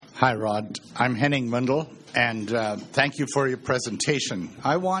Hi, Rod. I'm Henning Mundel, and thank you for your presentation.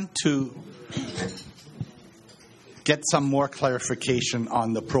 I want to get some more clarification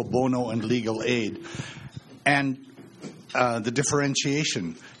on the pro bono and legal aid and the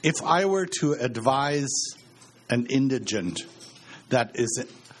differentiation. If I were to advise an indigent that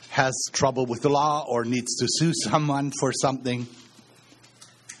has trouble with the law or needs to sue someone for something,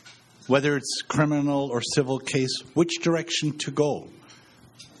 whether it's criminal or civil case, which direction to go?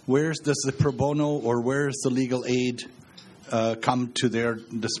 Where does the pro bono or where does the legal aid come to their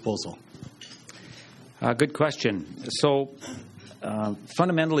disposal? Good question. So,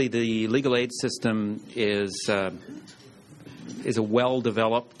 fundamentally, the legal aid system is a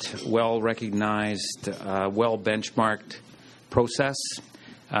well-developed, well-recognized, well-benchmarked process.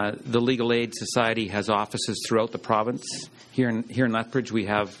 The Legal Aid Society has offices throughout the province. Here in Lethbridge, we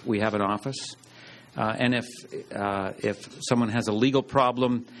have an office. And if someone has a legal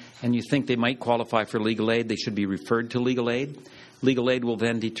problem and you think they might qualify for legal aid, they should be referred to legal aid. Legal aid will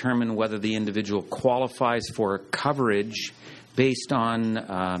then determine whether the individual qualifies for coverage based on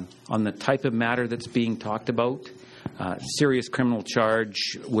the type of matter that's being talked about. Serious criminal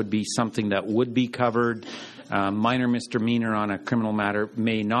charge would be something that would be covered. Minor misdemeanor on a criminal matter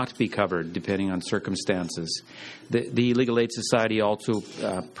may not be covered, depending on circumstances. The Legal Aid Society also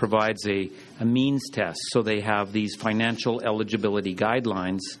provides a means test, so they have these financial eligibility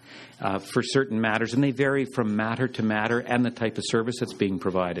guidelines for certain matters, and they vary from matter to matter and the type of service that's being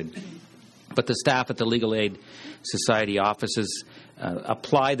provided. But the staff at the Legal Aid Society offices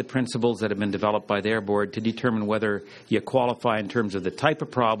apply the principles that have been developed by their board to determine whether you qualify in terms of the type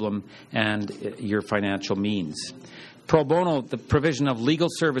of problem and your financial means. Pro bono, the provision of legal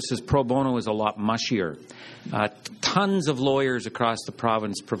services pro bono is a lot mushier. Tons of lawyers across the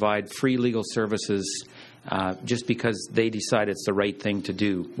province provide free legal services just because they decide it's the right thing to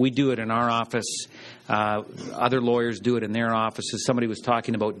do. We do it in our office. Other lawyers do it in their offices. Somebody was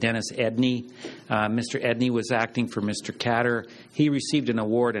talking about Dennis Edney. Mr. Edney was acting for Mr. Katter. He received an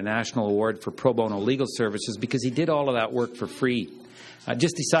award, a national award for pro bono legal services because he did all of that work for free.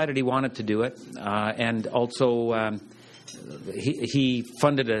 Just decided he wanted to do it. And also he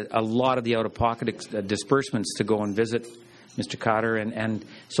funded a lot of the out-of-pocket disbursements to go and visit Mr. Katter. And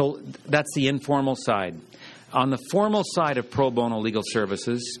so that's the informal side. On the formal side of pro bono legal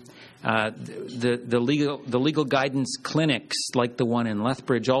services, the legal guidance clinics, like the one in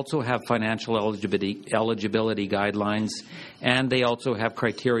Lethbridge, also have financial eligibility guidelines, and they also have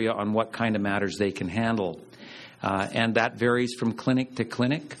criteria on what kind of matters they can handle. And that varies from clinic to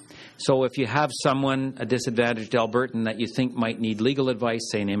clinic. So if you have someone, a disadvantaged Albertan, that you think might need legal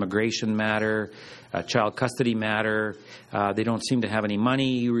advice, say an immigration matter, a child custody matter, they don't seem to have any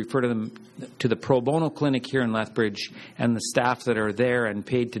money, you refer to them to the pro bono clinic here in Lethbridge, and the staff that are there and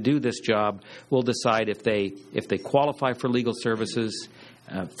paid to do this job will decide if they qualify for legal services,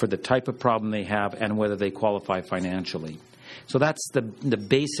 for the type of problem they have, and whether they qualify financially. So that's the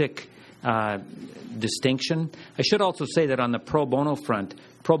basic distinction. I should also say that on the pro bono front,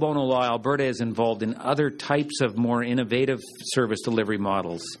 Pro Bono Law Alberta is involved in other types of more innovative service delivery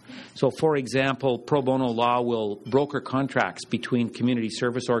models. So, for example, Pro Bono Law will broker contracts between community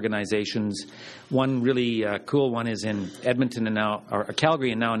service organizations. One really cool one is in Edmonton and now, or Calgary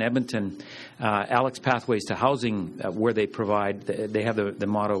and now in Edmonton, Alex Pathways to Housing, where they have the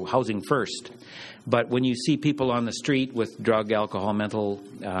motto, housing first. But when you see people on the street with drug, alcohol, mental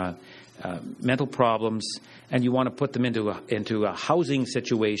problems, and you want to put them into a housing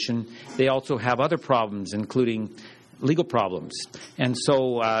situation, they also have other problems, including legal problems. And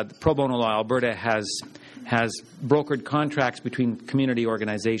so Pro Bono Law Alberta has brokered contracts between community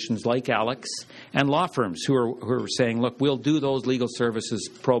organizations like Alex and law firms who are saying, look, we'll do those legal services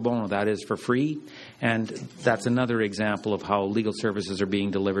pro bono, that is for free. And that's another example of how legal services are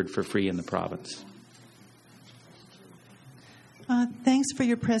being delivered for free in the province. Thanks for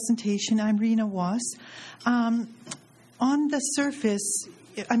your presentation. I'm Rena Was. On the surface,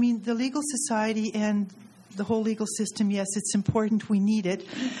 I mean, the Legal Society and the whole legal system, yes, it's important. We need it.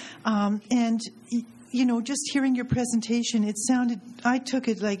 And, you know, just hearing your presentation, it sounded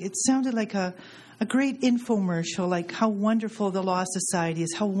like a great infomercial, like how wonderful the Law Society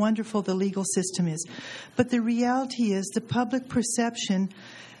is, how wonderful the legal system is. But the reality is the public perception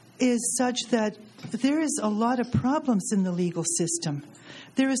is such that there is a lot of problems in the legal system.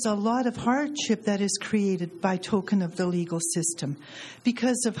 There is a lot of hardship that is created by token of the legal system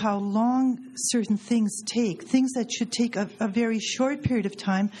because of how long certain things take. Things that should take a very short period of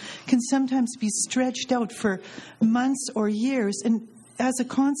time can sometimes be stretched out for months or years. And as a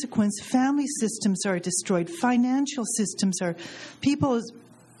consequence, family systems are destroyed. Financial systems are... People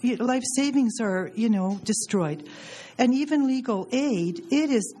life savings are, destroyed. And even legal aid, it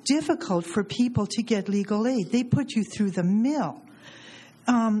is difficult for people to get legal aid. They put you through the mill.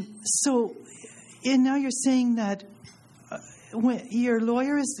 And now you're saying that when your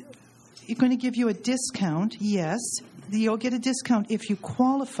lawyer is going to give you a discount. Yes, you'll get a discount if you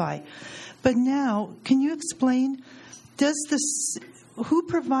qualify. But now, can you explain, who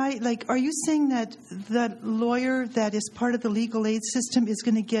provide, are you saying that that lawyer that is part of the legal aid system is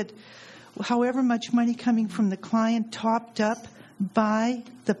going to get however much money coming from the client topped up by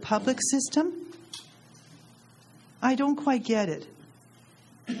the public system? I don't quite get it.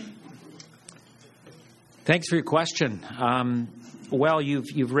 Thanks for your question. Well,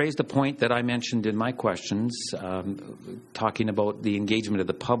 you've raised a point that I mentioned in my questions, talking about the engagement of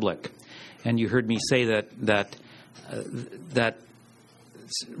the public, and you heard me say that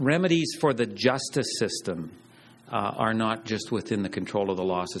remedies for the justice system are not just within the control of the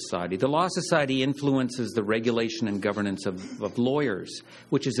Law Society. The Law Society influences the regulation and governance of lawyers,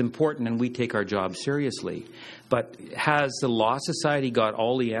 which is important, and we take our job seriously. But has the Law Society got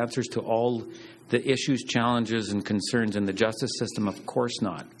all the answers to all the issues, challenges, and concerns in the justice system? Of course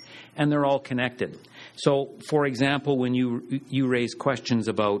not. And they're all connected. So, for example, when you raise questions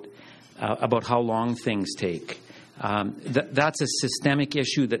about how long things take, that's a systemic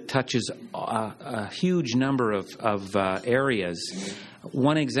issue that touches a huge number of areas.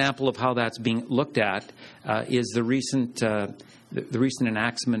 One example of how that's being looked at is the recent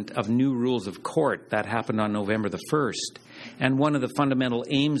enactment of new rules of court that happened on November the 1st. And one of the fundamental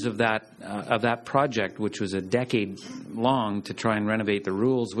aims of that project, which was a decade long to try and renovate the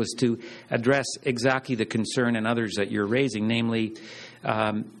rules, was to address exactly the concern and others that you're raising, namely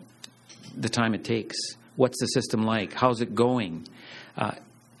the time it takes. What's the system like? How's it going?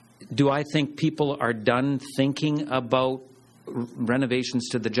 Do I think people are done thinking about renovations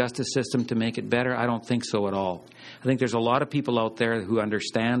to the justice system to make it better? I don't think so at all. I think there's a lot of people out there who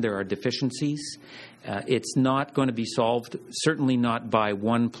understand there are deficiencies. It's not going to be solved, certainly not by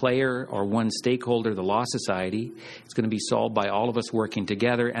one player or one stakeholder, the Law Society. It's going to be solved by all of us working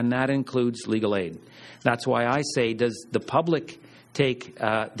together, and that includes legal aid. That's why I say, does the public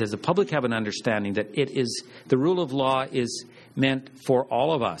have an understanding that the rule of law is meant for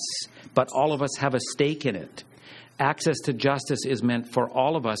all of us, but all of us have a stake in it? Access to justice is meant for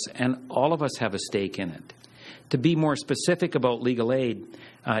all of us, and all of us have a stake in it. To be more specific about legal aid,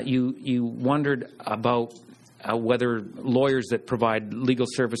 you wondered about whether lawyers that provide legal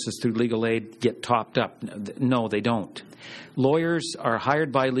services through legal aid get topped up. No, they don't. Lawyers are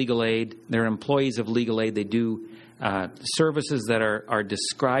hired by legal aid. They're employees of legal aid. They do services that are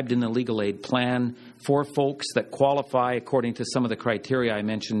described in the legal aid plan for folks that qualify according to some of the criteria I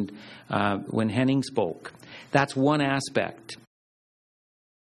mentioned when Henning spoke. That's one aspect.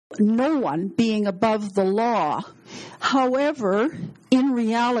 No one being above the law. However, in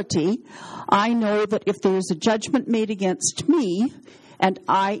reality, I know that if there is a judgment made against me and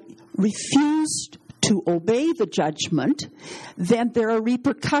I refuse to obey the judgment, then there are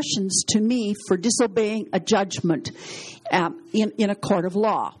repercussions to me for disobeying a judgment in a court of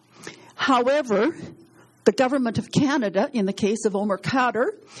law. However, the government of Canada, in the case of Omar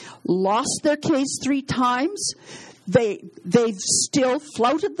Khadr, lost their case 3 times. They've still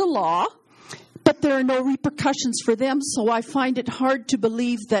flouted the law, but there are no repercussions for them, so I find it hard to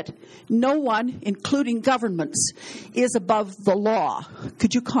believe that no one, including governments, is above the law.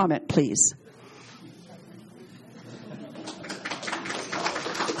 Could you comment, please?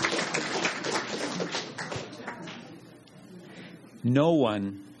 No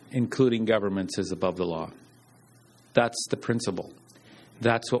one, including governments, is above the law. That's the principle.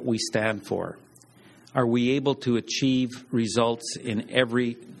 That's what we stand for. Are we able to achieve results in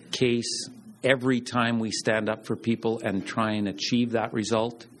every case, every time we stand up for people and try and achieve that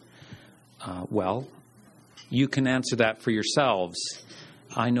result? Well, you can answer that for yourselves.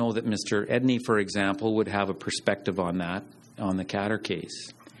 I know that Mr. Edney, for example, would have a perspective on that, on the Khadr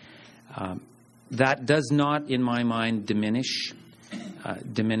case. That does not, in my mind, diminish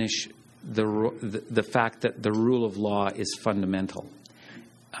the fact that the rule of law is fundamental.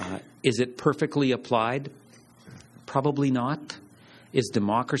 Is it perfectly applied? Probably not. Is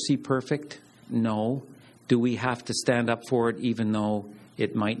democracy perfect? No. Do we have to stand up for it even though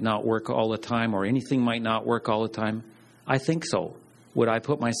it might not work all the time or anything might not work all the time? I think so. Would I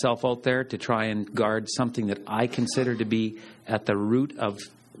put myself out there to try and guard something that I consider to be at the root of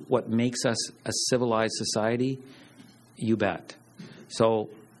what makes us a civilized society? You bet. So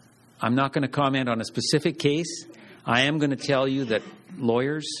I'm not going to comment on a specific case. I am going to tell you that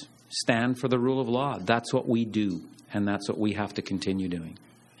lawyers stand for the rule of law. That's what we do, and that's what we have to continue doing.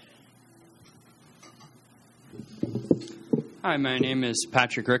 Hi, my name is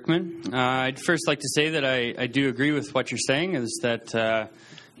Patrick Rickman. I'd first like to say that I do agree with what you're saying, is that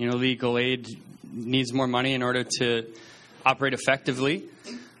legal aid needs more money in order to operate effectively.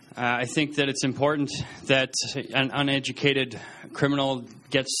 I think that it's important that an uneducated criminal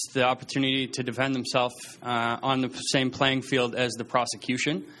gets the opportunity to defend themselves on the same playing field as the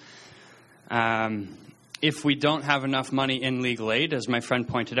prosecution. If we don't have enough money in legal aid, as my friend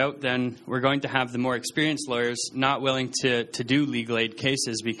pointed out, then we're going to have the more experienced lawyers not willing to do legal aid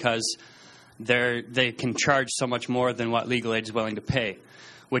cases because they can charge so much more than what legal aid is willing to pay,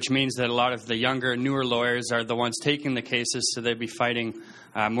 which means that a lot of the younger, newer lawyers are the ones taking the cases, so they'd be fighting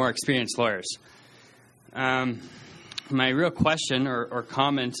more experienced lawyers. My real question or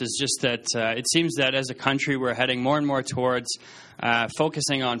comment is just that it seems that as a country we're heading more and more towards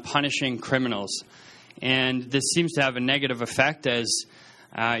focusing on punishing criminals. And this seems to have a negative effect as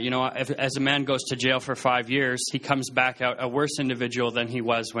a man goes to jail for 5 years, he comes back out a worse individual than he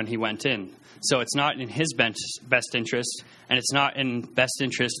was when he went in. So it's not in his best interest, and it's not in best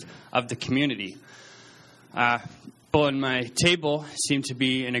interest of the community. People on my table seem to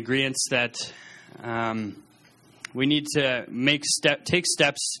be in agreement that we need to take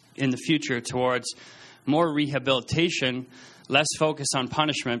steps in the future towards more rehabilitation, less focus on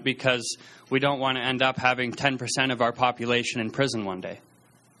punishment, because we don't want to end up having 10% of our population in prison one day.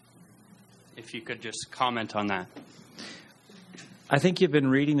 If you could just comment on that. I think you've been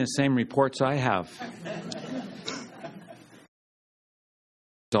reading the same reports I have.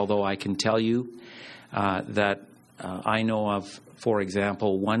 Although I can tell you that I know of, for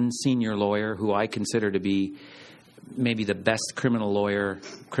example, one senior lawyer who I consider to be maybe the best criminal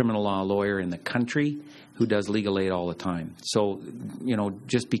law lawyer in the country, who does legal aid all the time. So,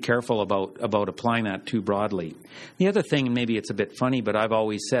 just be careful about applying that too broadly. The other thing, and maybe it's a bit funny, but I've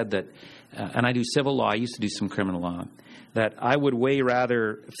always said that, and I do civil law, I used to do some criminal law, that I would way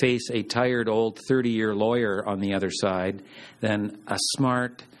rather face a tired old 30-year lawyer on the other side than a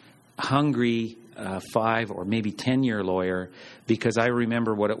smart, hungry 5 or maybe 10-year lawyer, because I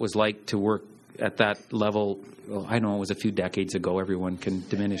remember what it was like to work at that level. Well, I know it was a few decades ago. Everyone can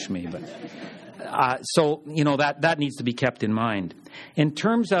diminish me, but that needs to be kept in mind. In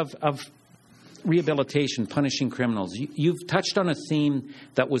terms of rehabilitation, punishing criminals, you've touched on a theme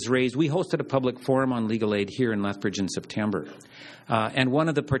that was raised. We hosted a public forum on legal aid here in Lethbridge in September, and one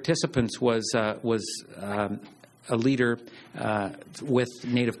of the participants was a leader with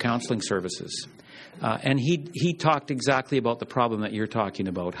Native Counseling Services. And he talked exactly about the problem that you're talking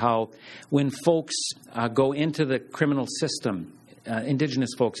about, how when folks go into the criminal system,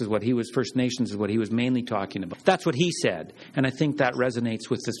 Indigenous folks First Nations is what he was mainly talking about. That's what he said, and I think that resonates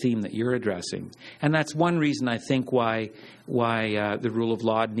with the theme that you're addressing. And that's one reason I think why the rule of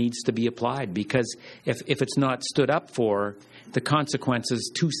law needs to be applied, because if it's not stood up for, the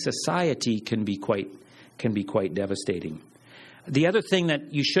consequences to society can be quite devastating. The other thing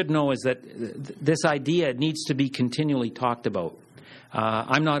that you should know is that this idea needs to be continually talked about.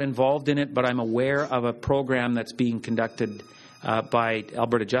 I'm not involved in it, but I'm aware of a program that's being conducted by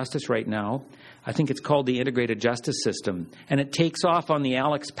Alberta Justice right now. I think it's called the Integrated Justice System, and it takes off on the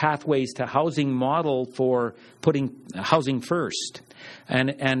ALEX Pathways to Housing model for putting housing first. And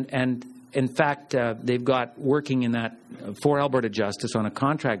in fact, they've got working in that for Alberta Justice on a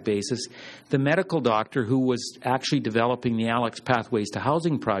contract basis, the medical doctor who was actually developing the ALEX Pathways to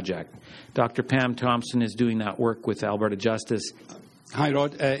Housing project. Dr. Pam Thompson is doing that work with Alberta Justice. Hi,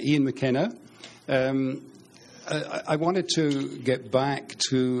 Rod. Ian McKenna. I wanted to get back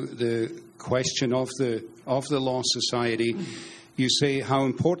to the question of the Law Society. You say how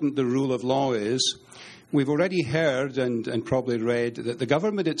important the rule of law is. We've already heard and probably read that the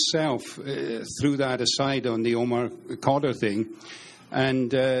government itself threw that aside on the Omar Khadr thing.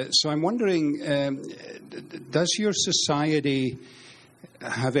 And so I'm wondering, does your society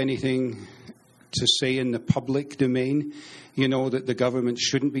have anything to say in the public domain, that the government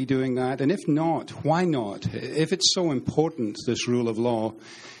shouldn't be doing that? And if not, why not? If it's so important, this rule of law,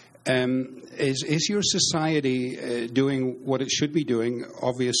 is your society doing what it should be doing,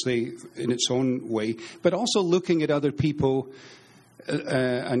 obviously in its own way, but also looking at other people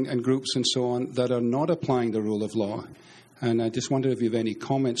and groups and so on that are not applying the rule of law? And I just wonder if you have any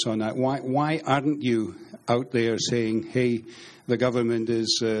comments on that. Why aren't you out there saying, hey, the government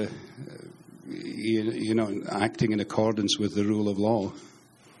is acting in accordance with the rule of law?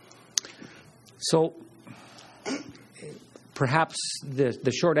 So perhaps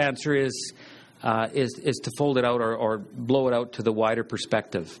the short answer is to fold it out or blow it out to the wider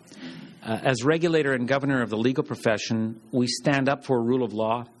perspective. As regulator and governor of the legal profession, we stand up for rule of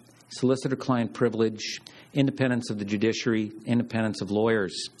law, solicitor-client privilege, independence of the judiciary, independence of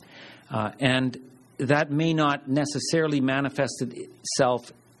lawyers. And that may not necessarily manifest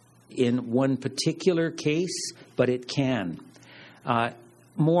itself in one particular case, but it can.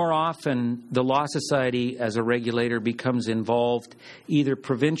 More often, the Law Society as a regulator becomes involved either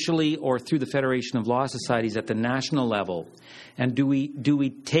provincially or through the Federation of Law Societies at the national level. And do we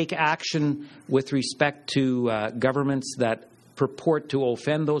take action with respect to governments that purport to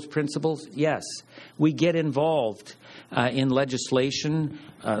offend those principles? Yes. We get involved in legislation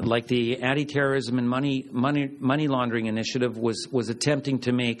like the Anti-Terrorism and Money Laundering Initiative was attempting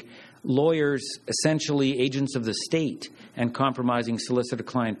to make lawyers essentially agents of the state and compromising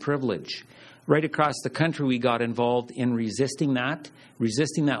solicitor-client privilege. Right across the country, we got involved in resisting that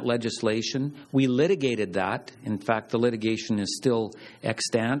legislation. We litigated that. In fact, the litigation is still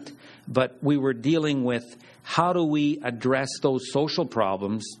extant. But we were dealing with how do we address those social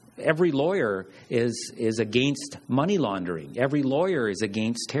problems. Every lawyer is against money laundering. Every lawyer is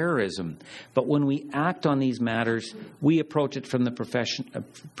against terrorism. But when we act on these matters, we approach it from the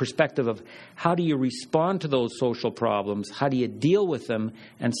perspective of how do you respond to those social problems, how do you deal with them,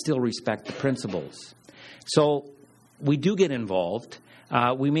 and still respect the principles. So we do get involved.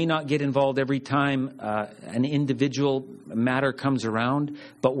 We may not get involved every time an individual matter comes around,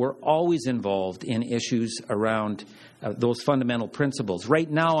 but we're always involved in issues around those fundamental principles. Right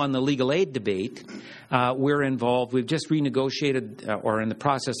now on the legal aid debate, we're involved. We've just renegotiated or in the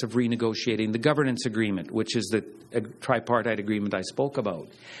process of renegotiating the governance agreement, which is the tripartite agreement I spoke about.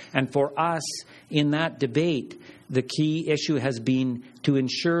 And for us in that debate, the key issue has been to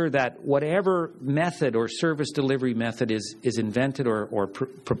ensure that whatever method or service delivery method is invented or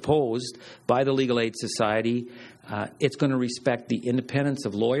proposed by the Legal Aid Society, it's going to respect the independence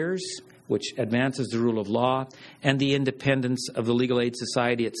of lawyers, which advances the rule of law, and the independence of the Legal Aid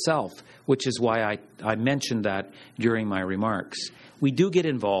Society itself, which is why I mentioned that during my remarks. We do get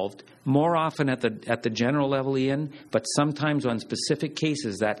involved more often at the general level, Ian, but sometimes on specific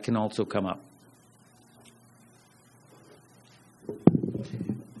cases that can also come up.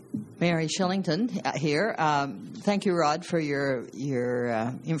 Mary Shillington here. Thank you, Rod, for your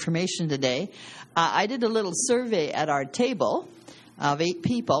information today. I did a little survey at our table of 8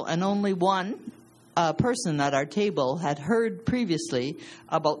 people, and only one person at our table had heard previously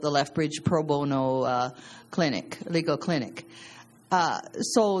about the Lethbridge Pro Bono legal clinic.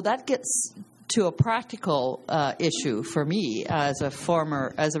 So that gets to a practical issue for me as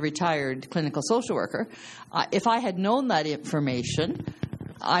a retired clinical social worker. If I had known that information,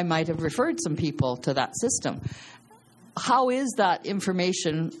 I might have referred some people to that system. How is that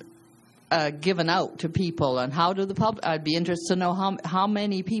information given out to people, and how do the public? I'd be interested to know how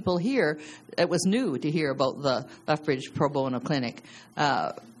many people here. It was new to hear about the Lethbridge Pro Bono Clinic.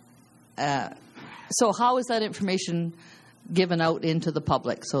 So how is that information given out into the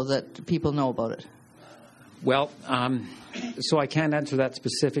public so that people know about it? Well, so I can't answer that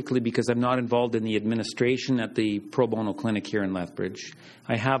specifically because I'm not involved in the administration at the Pro Bono Clinic here in Lethbridge.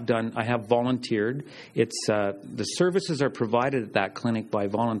 I have volunteered. It's the services are provided at that clinic by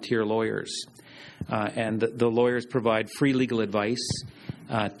volunteer lawyers, and the lawyers provide free legal advice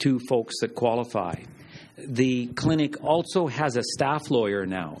to folks that qualify. The clinic also has a staff lawyer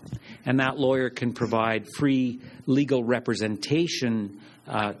now, and that lawyer can provide free legal representation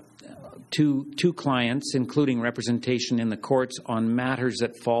to clients, including representation in the courts on matters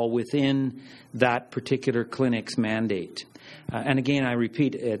that fall within that particular clinic's mandate. And again, I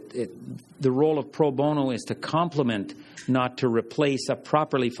repeat, the role of pro bono is to complement, not to replace a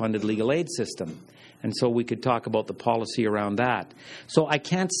properly funded legal aid system. And so we could talk about the policy around that. So I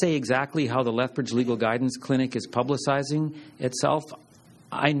can't say exactly how the Lethbridge Legal Guidance Clinic is publicizing itself.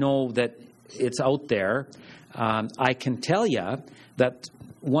 I know that it's out there. I can tell you that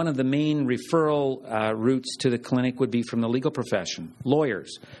one of the main referral routes to the clinic would be from the legal profession,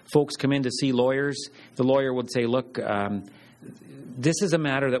 lawyers. Folks come in to see lawyers. The lawyer would say, look, this is a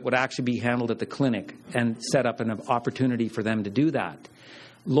matter that would actually be handled at the clinic, and set up an opportunity for them to do that.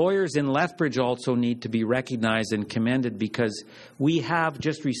 Lawyers in Lethbridge also need to be recognized and commended because we have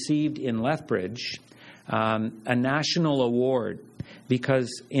just received in Lethbridge a national award,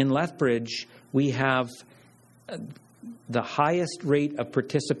 because in Lethbridge we have the highest rate of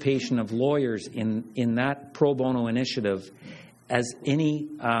participation of lawyers in that pro bono initiative as any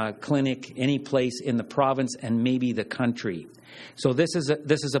clinic, any place in the province and maybe the country. So this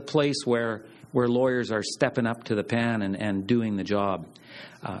is a place where lawyers are stepping up to the pan and doing the job.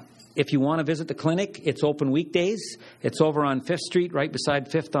 If you want to visit the clinic, it's open weekdays. It's over on 5th Street, right beside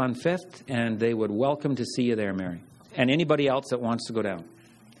 5th on 5th, and they would welcome to see you there, Mary, and anybody else that wants to go down.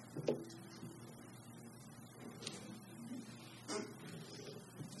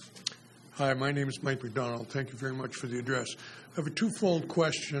 Hi, my name is Mike McDonald. Thank you very much for the address. I have a twofold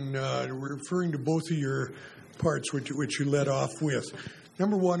question referring to both of your parts which you led off with.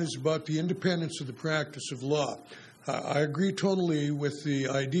 Number one is about the independence of the practice of law. I agree totally with the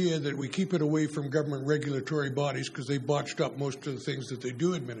idea that we keep it away from government regulatory bodies because they botched up most of the things that they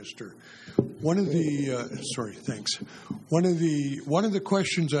do administer. One of the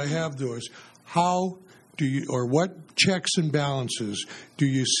questions I have though is how do you, or what checks and balances do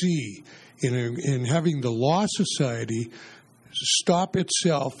you see in having the Law Society stop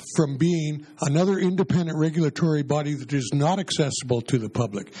itself from being another independent regulatory body that is not accessible to the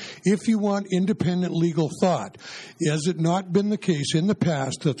public? If you want independent legal thought, has it not been the case in the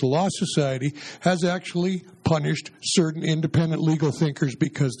past that the Law Society has actually punished certain independent legal thinkers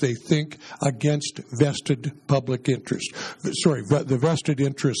because they think against vested public interest? The vested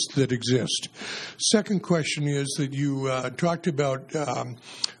interests that exist. Second question is that you talked about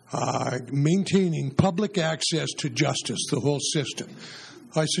maintaining public access to justice, the whole system.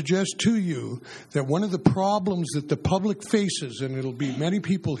 I suggest to you that one of the problems that the public faces, and it'll be many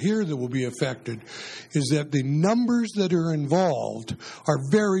people here that will be affected, is that the numbers that are involved are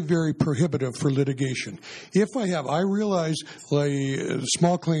very, very prohibitive for litigation. I realize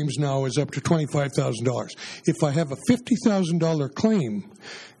small claims now is up to $25,000. If I have a $50,000 claim,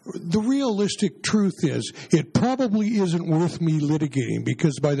 the realistic truth is it probably isn't worth me litigating,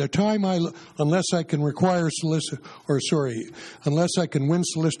 because by the time unless I can win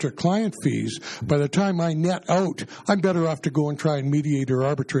solicitor client fees, by the time I net out, I'm better off to go and try and mediate or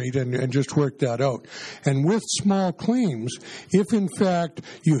arbitrate and just work that out. And with small claims, if in fact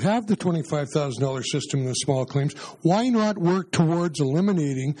you have the $25,000 system in the small claims, why not work towards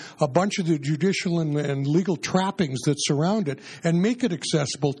eliminating a bunch of the judicial and legal trappings that surround it and make it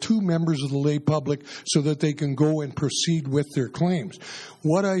accessible to members of the lay public so that they can go and proceed with their claims?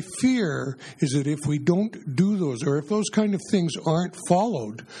 What I fear is that if we don't do those, or if those kind of things aren't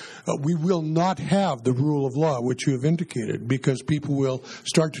followed, we will not have the rule of law, which you have indicated, because people will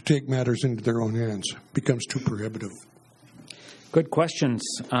start to take matters into their own hands. It becomes too prohibitive. Good questions.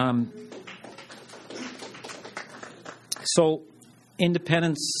 So,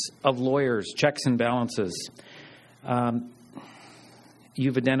 independence of lawyers, checks and balances.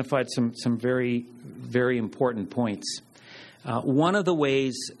 You've identified some very, very important points. One of the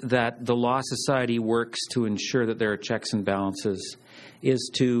ways that the Law Society works to ensure that there are checks and balances is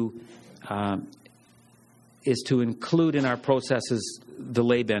to include in our processes the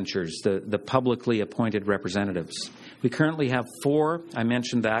lay benchers, the publicly appointed representatives. We currently have 4, I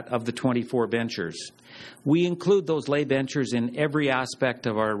mentioned that, of the 24 benchers. We include those lay benchers in every aspect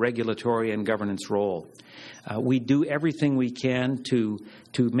of our regulatory and governance role. We do everything we can to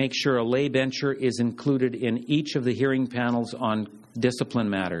make sure a lay bencher is included in each of the hearing panels on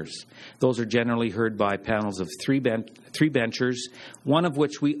discipline matters. Those are generally heard by panels of 3 benchers, one of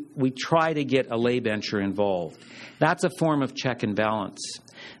which we try to get a lay bencher involved. That's a form of check and balance.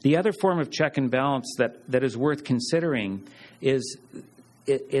 The other form of check and balance that is worth considering is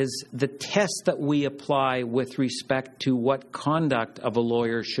the test that we apply with respect to what conduct of a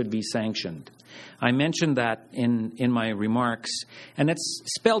lawyer should be sanctioned. I mentioned that in my remarks, and it's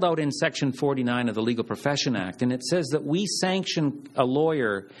spelled out in Section 49 of the Legal Profession Act, and it says that we sanction a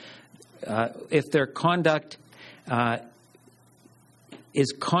lawyer if their conduct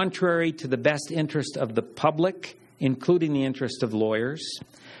is contrary to the best interest of the public, including the interest of lawyers,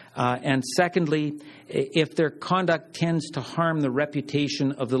 and secondly, if their conduct tends to harm the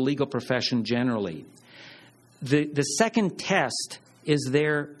reputation of the legal profession generally. The second test is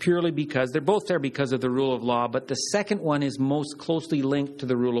there purely because they're both there because of the rule of law, but the second one is most closely linked to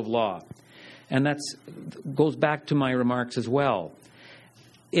the rule of law. And that goes back to my remarks as well.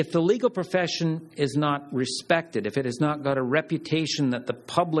 If the legal profession is not respected, if it has not got a reputation that the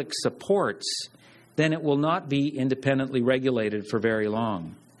public supports, then it will not be independently regulated for very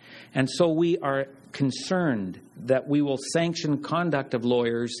long. And so we are concerned that we will sanction conduct of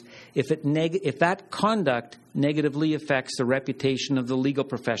lawyers if that conduct negatively affects the reputation of the legal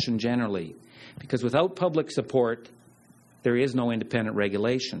profession generally. Because without public support, there is no independent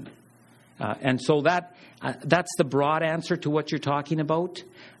regulation. And so that's the broad answer to what you're talking about.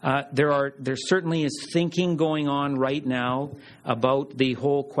 There certainly is thinking going on right now about the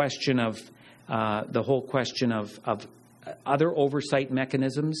whole question of other oversight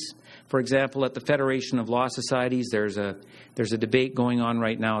mechanisms. For example, at the Federation of Law Societies, there's a debate going on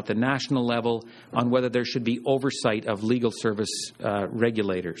right now at the national level on whether there should be oversight of legal service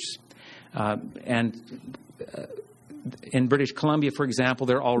regulators. In British Columbia, for example,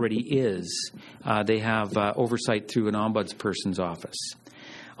 there already is. They have oversight through an ombudsperson's office.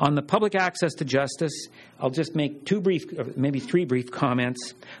 On the public access to justice, I'll just make maybe three brief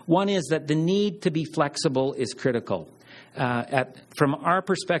comments. One is that the need to be flexible is critical. From our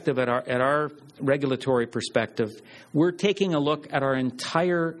perspective, at our regulatory perspective, we're taking a look at our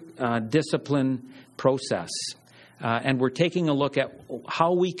entire discipline process. And we're taking a look at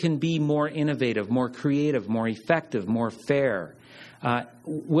how we can be more innovative, more creative, more effective, more fair.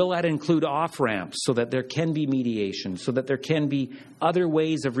 Will that include off-ramps so that there can be mediation, so that there can be other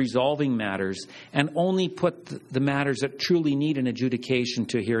ways of resolving matters, and only put the matters that truly need an adjudication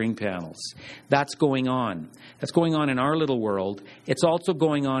to hearing panels? That's going on. That's going on in our little world. It's also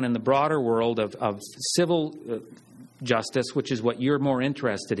going on in the broader world of civil justice, which is what you're more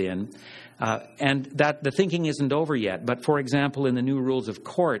interested in. And that the thinking isn't over yet. But, for example, in the new rules of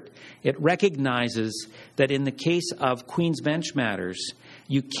court, it recognizes that in the case of Queen's Bench matters,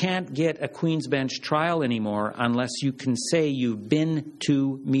 you can't get a Queen's Bench trial anymore unless you can say you've been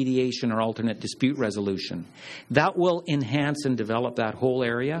to mediation or alternate dispute resolution. That will enhance and develop that whole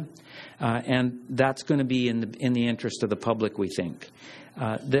area, and that's going to be in the interest of the public, we think.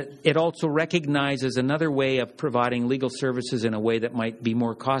 It also recognizes another way of providing legal services in a way that might be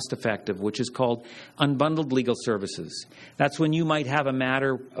more cost-effective, which is called unbundled legal services. That's when you might have a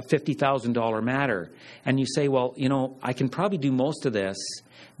matter, a $50,000 matter, and you say, well, I can probably do most of this,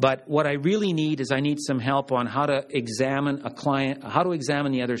 but what I really need is I need some help on how to examine a client, how to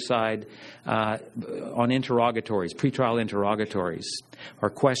examine the other side on interrogatories, pretrial interrogatories, or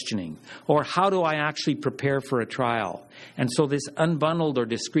questioning, or how do I actually prepare for a trial? And so this unbundled or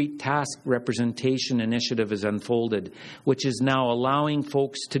discrete task representation initiative is unfolded, which is now allowing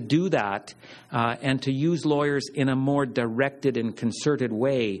folks to do that and to use lawyers in a more directed and concerted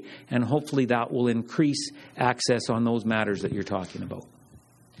way, and hopefully that will increase access on those matters that you're talking about.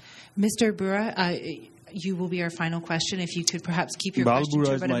 Mr. Bura, you will be our final question. If you could perhaps keep your question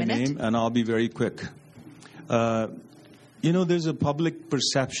to about a minute. Bal Bura is my name, and I'll be very quick. There's a public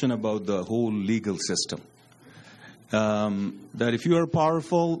perception about the whole legal system. That if you are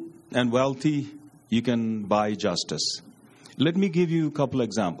powerful and wealthy, you can buy justice. Let me give you a couple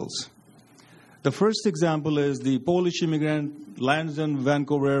examples. The first example is the Polish immigrant lands in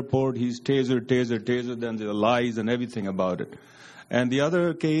Vancouver airport. He's tasered, then there are lies and everything about it. And the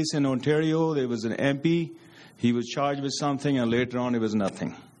other case in Ontario, there was an MP. He was charged with something, and later on it was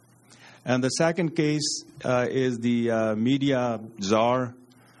nothing. And the second case is the media czar,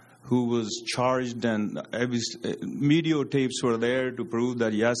 who was charged, and media tapes were there to prove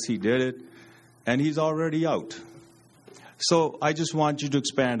that, yes, he did it, and he's already out. So I just want you to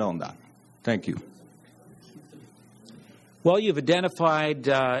expand on that. Thank you. Well, you've identified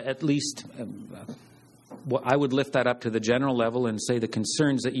at least, I would lift that up to the general level and say the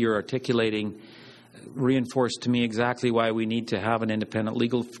concerns that you're articulating reinforce to me exactly why we need to have an independent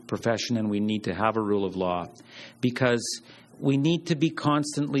legal profession and we need to have a rule of law, because we need to be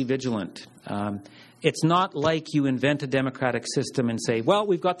constantly vigilant. It's not like you invent a democratic system and say, well,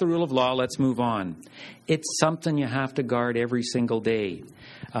 we've got the rule of law, let's move on. It's something you have to guard every single day.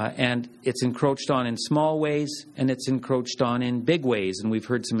 And it's encroached on in small ways, and it's encroached on in big ways. And we've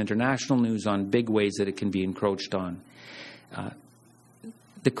heard some international news on big ways that it can be encroached on.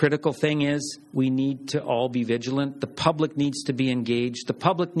 The critical thing is we need to all be vigilant. The public needs to be engaged. The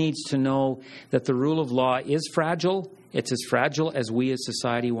public needs to know that the rule of law is fragile. It's as fragile as we as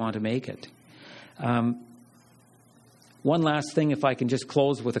society want to make it. One last thing, if I can just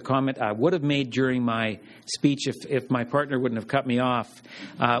close with a comment I would have made during my speech if my partner wouldn't have cut me off.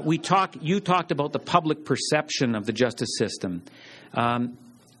 You talked about the public perception of the justice system.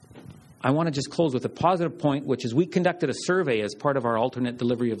 I want to just close with a positive point, which is we conducted a survey as part of our alternate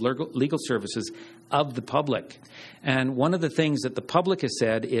delivery of legal services of the public. And one of the things that the public has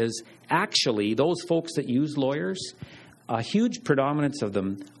said is actually those folks that use lawyers, a huge predominance of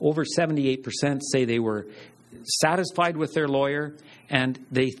them, over 78%, say they were satisfied with their lawyer and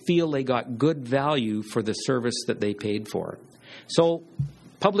they feel they got good value for the service that they paid for. So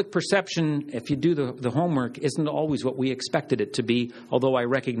public perception, if you do the homework, isn't always what we expected it to be, although I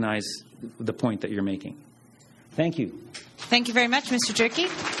recognize the point that you're making. Thank you. Thank you very much, Mr. Durkee.